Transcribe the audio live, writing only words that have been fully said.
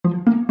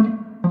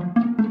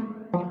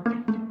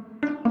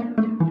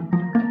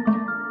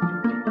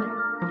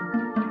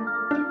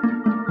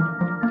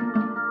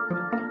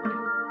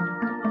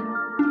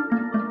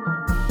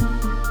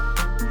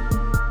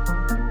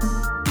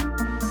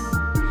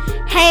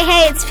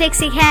Hey, it's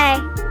Pixie K.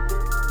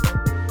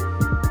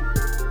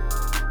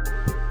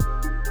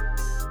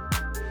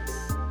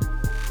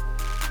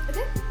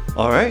 Okay.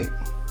 All right.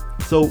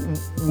 So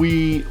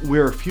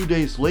we're a few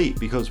days late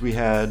because we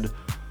had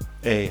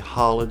a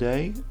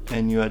holiday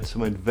and you had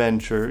some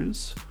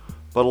adventures,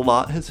 but a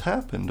lot has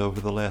happened over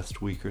the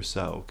last week or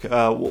so.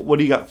 What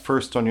do you got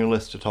first on your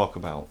list to talk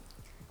about?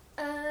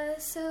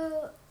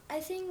 So I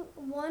think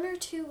 1 or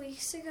 2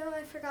 weeks ago,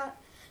 I forgot.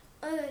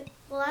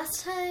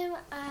 Last time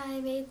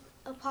I made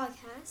a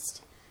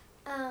podcast,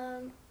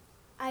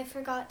 I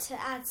forgot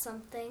to add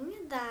something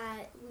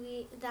that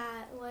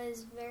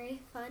was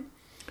very fun.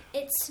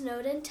 It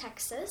snowed in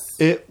Texas.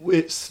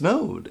 It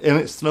snowed, and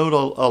it snowed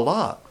a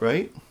lot,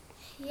 right?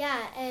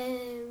 Yeah,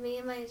 and me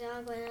and my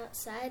dog went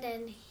outside,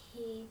 and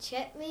he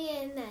tripped me,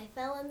 and I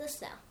fell in the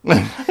snow.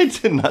 I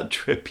did not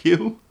trip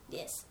you.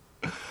 Yes.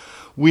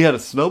 We had a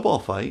snowball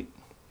fight.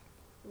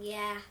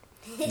 Yeah.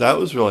 That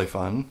was really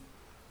fun.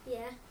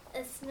 Yeah.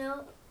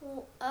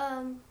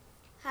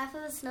 Half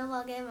of a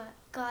snowball game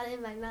got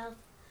in my mouth.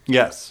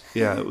 Yes,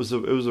 yeah, it was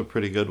a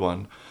pretty good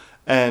one,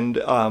 and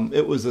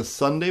it was a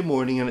Sunday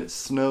morning, and it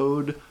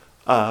snowed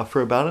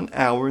for about an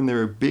hour, and there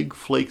were big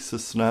flakes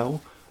of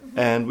snow,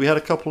 and we had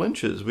a couple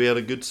inches. We had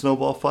a good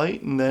snowball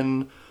fight, and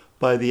then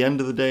by the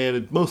end of the day, it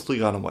had mostly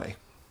gone away.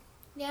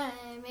 Yeah,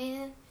 I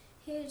made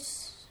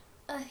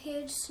a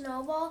huge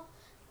snowball,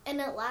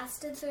 and it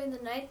lasted through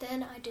the night.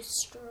 Then I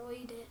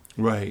destroyed it.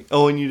 Right.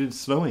 Oh, and you did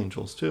snow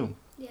angels too.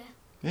 Yeah.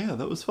 Yeah,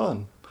 that was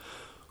fun.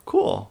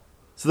 Cool.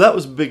 So that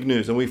was big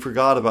news, and we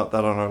forgot about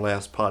that on our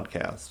last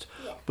podcast.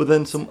 Yeah. But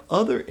then some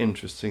other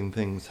interesting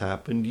things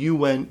happened. You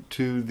went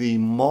to the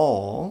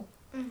mall.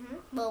 Mm-hmm.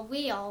 Well,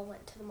 we all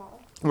went to the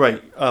mall.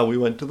 Right. We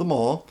went to the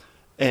mall,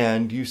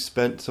 and you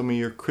spent some of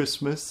your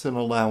Christmas and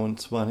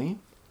allowance money.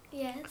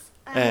 Yes.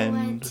 I And-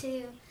 went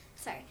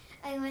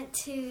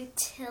to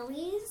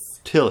Tilly's.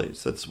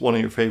 Tilly's. That's one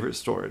of your favorite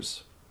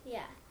stores.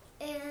 Yeah.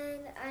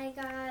 And I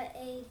got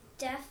a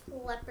Def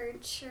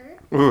Leppard shirt.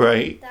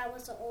 Right. That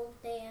was an old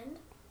band,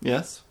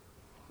 Yes.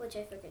 which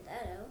I figured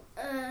that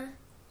out.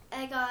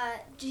 I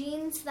got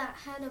jeans that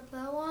had a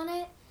bow on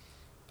it,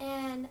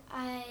 and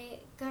I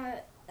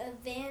got a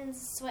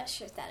Vans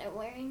sweatshirt that I'm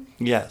wearing.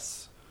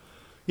 Yes.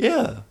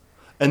 Yeah.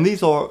 And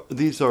these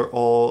are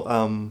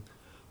all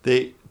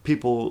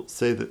people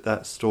say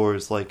that store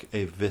is like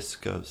a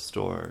Visco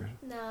store.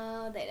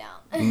 No, they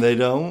don't. And they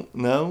don't?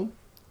 No?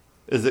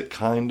 Is it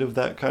kind of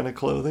that kind of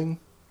clothing?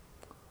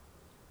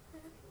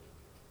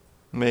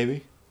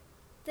 Maybe.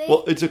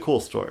 Well, it's a cool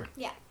store.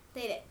 Yeah,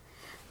 they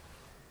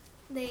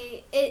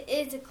did. It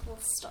is a cool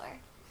store.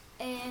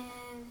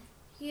 And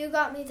you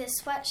got me this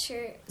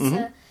sweatshirt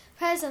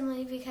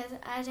surprisingly because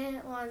I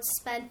didn't want to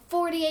spend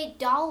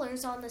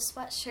 $48 on the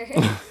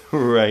sweatshirt.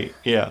 Right,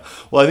 yeah.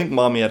 Well, I think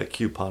Mommy had a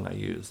coupon I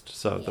used,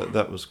 so Yeah.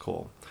 that was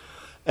cool.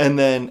 And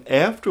then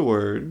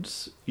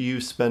afterwards,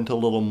 you spent a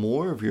little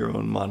more of your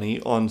own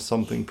money on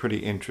something pretty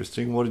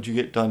interesting. What did you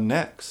get done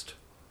next?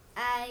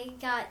 I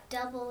got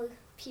double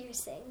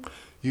piercing.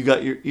 You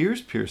got your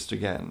ears pierced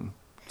again.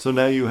 So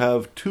now you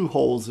have 2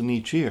 holes in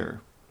each ear.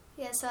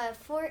 Yeah, so I have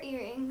 4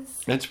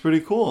 earrings. That's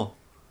pretty cool.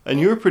 And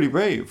you were pretty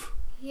brave.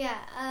 Yeah,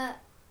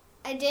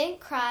 I didn't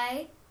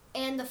cry,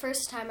 and the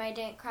first time I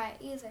didn't cry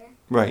either.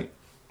 Right.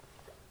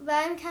 But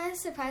I'm kind of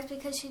surprised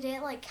because she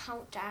didn't,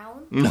 count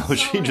down. No, So,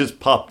 she just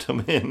popped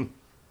them in.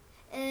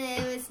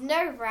 And it was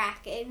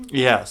nerve-wracking.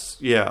 Yes,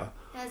 yeah.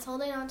 I was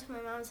holding on to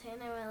my mom's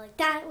hand, and I went like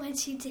that when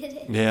she did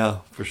it.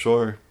 Yeah, for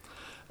sure.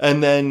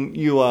 And then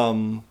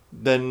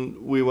then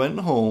we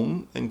went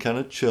home and kind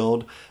of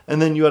chilled.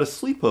 And then you had a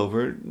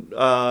sleepover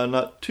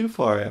not too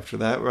far after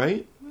that,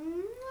 right? No,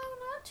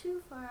 not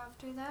too far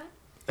after that.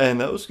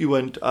 And that was, you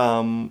went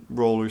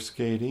roller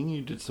skating.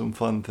 You did some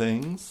fun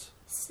things.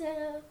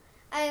 So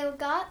I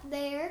got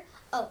there.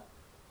 Oh,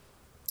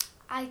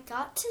 I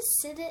got to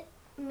sit it.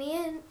 Me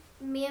and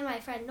my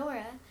friend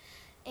Nora,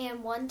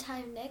 and one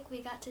time Nick,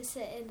 we got to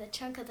sit in the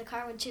trunk of the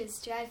car when she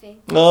was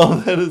driving. Oh,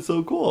 that is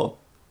so cool.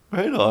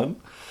 Right on.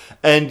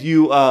 And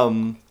you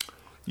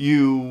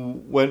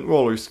went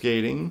roller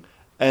skating,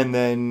 and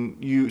then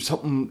you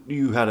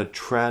had a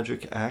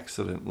tragic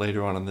accident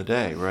later on in the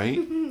day, right?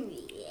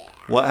 Yeah.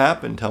 What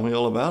happened? Tell me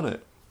all about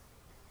it.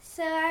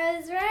 So I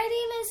was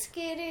riding a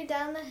scooter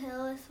down the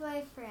hill with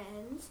my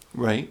friends,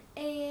 Right.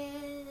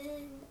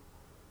 and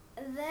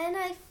then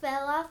I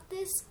fell off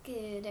the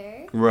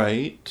scooter,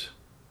 Right.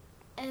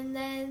 and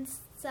then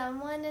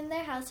someone in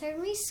their house heard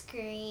me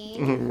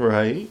scream.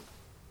 Right.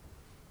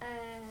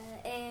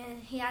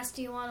 And he asked,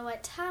 "Do you want a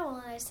wet towel?"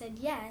 And I said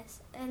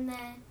yes. And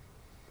then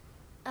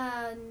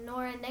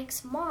Nora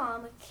Nick's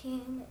mom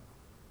came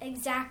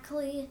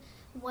exactly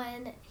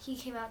when he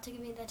came out to give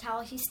me the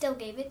towel. He still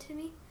gave it to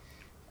me.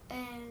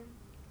 And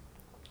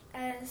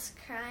I was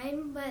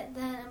crying, but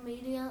then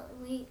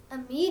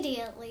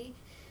immediately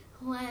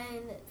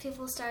when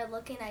people started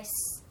looking, I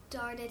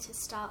started to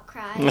stop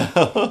crying.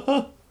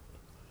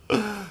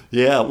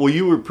 Yeah, well,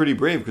 you were pretty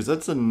brave because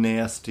that's a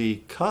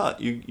nasty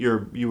cut.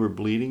 You were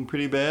bleeding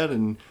pretty bad,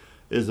 and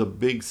is a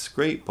big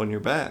scrape on your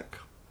back.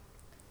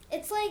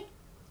 It's like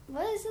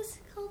What is this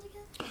called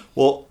again?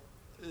 Well,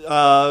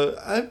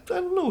 I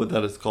don't know what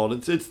that is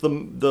called. It's the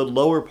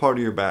lower part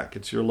of your back.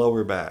 It's your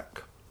lower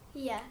back.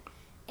 Yeah,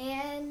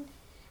 and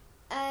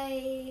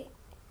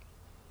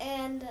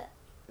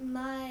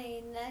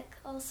my neck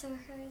also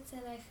hurts,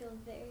 and I feel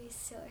very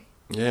sore.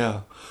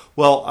 Yeah.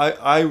 Well,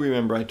 I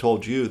remember I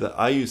told you that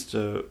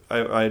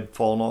I'd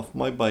fallen off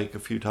my bike a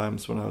few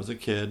times when I was a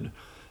kid,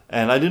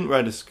 and I didn't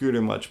ride a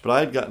scooter much, but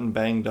I'd gotten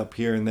banged up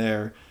here and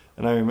there,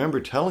 and I remember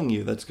telling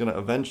you that's going to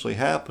eventually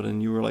happen,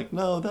 and you were like,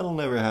 no, that'll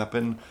never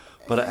happen.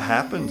 But it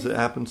happens. It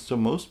happens to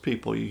most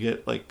people. You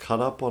get, like, cut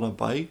up on a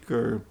bike,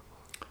 or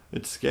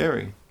it's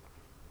scary.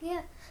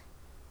 Yeah.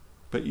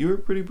 But you were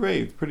pretty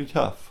brave, pretty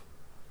tough.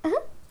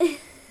 Uh-huh.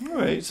 All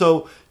right.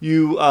 So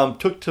you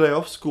took today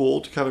off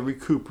school to kind of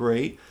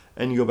recuperate,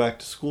 and you go back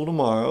to school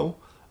tomorrow.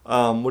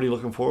 What are you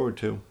looking forward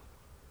to?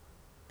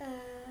 I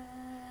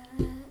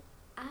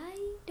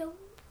don't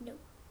know.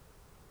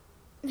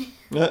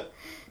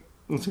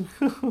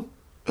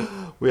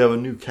 We have a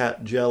new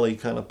cat, Jelly,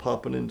 kind of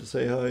popping in to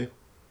say hi.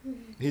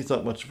 He's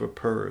not much of a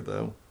purr,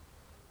 though.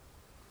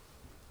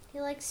 He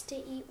likes to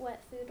eat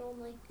wet food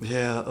only.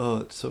 Yeah, oh,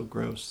 it's so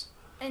gross.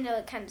 I know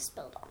it kind of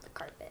spilled on the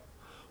carpet.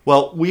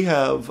 Well, we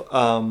have,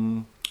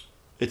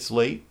 it's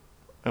late,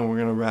 and we're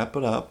going to wrap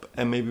it up,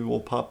 and maybe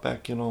we'll pop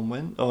back in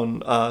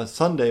on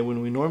Sunday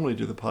when we normally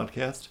do the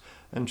podcast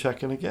and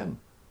check in again.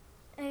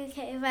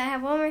 Okay, but I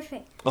have one more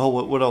thing. Oh,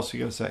 what else are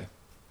you going to say?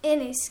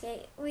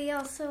 Interskate. We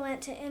also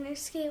went to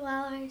Interskate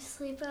while our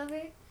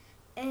sleepover,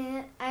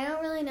 and I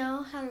don't really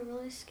know how to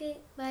roller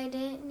skate, but I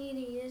didn't need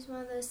to use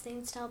one of those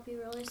things to help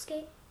you roller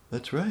skate.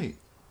 That's right.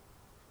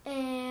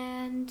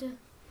 And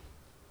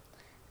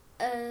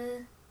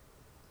I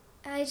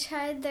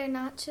tried their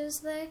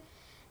nachos there,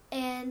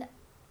 and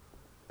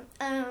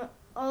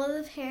all of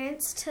the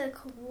parents took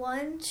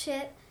one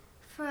chip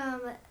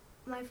from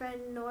my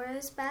friend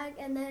Nora's bag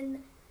and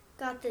then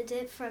got the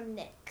dip from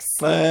Nick's.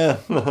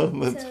 That's So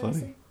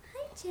funny.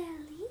 hi,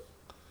 Jelly.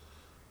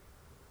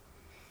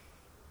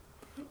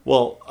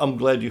 Well, I'm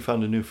glad you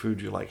found a new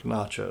food you like,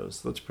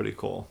 nachos. That's pretty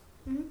cool.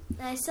 Mm-hmm.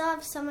 I still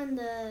have some in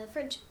the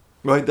fridge.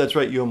 Right, that's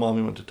right. You and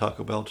Mommy went to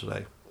Taco Bell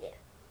today. Yeah.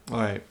 All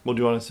right. Well,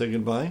 do you want to say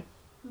goodbye?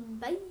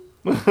 Bye.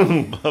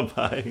 Bye-bye.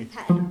 Bye.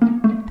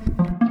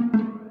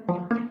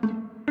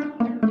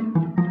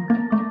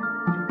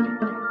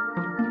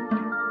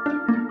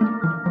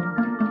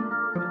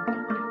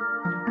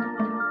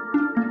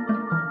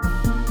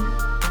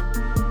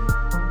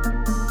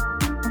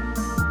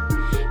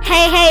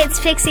 Hey, it's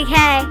Pixie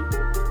K.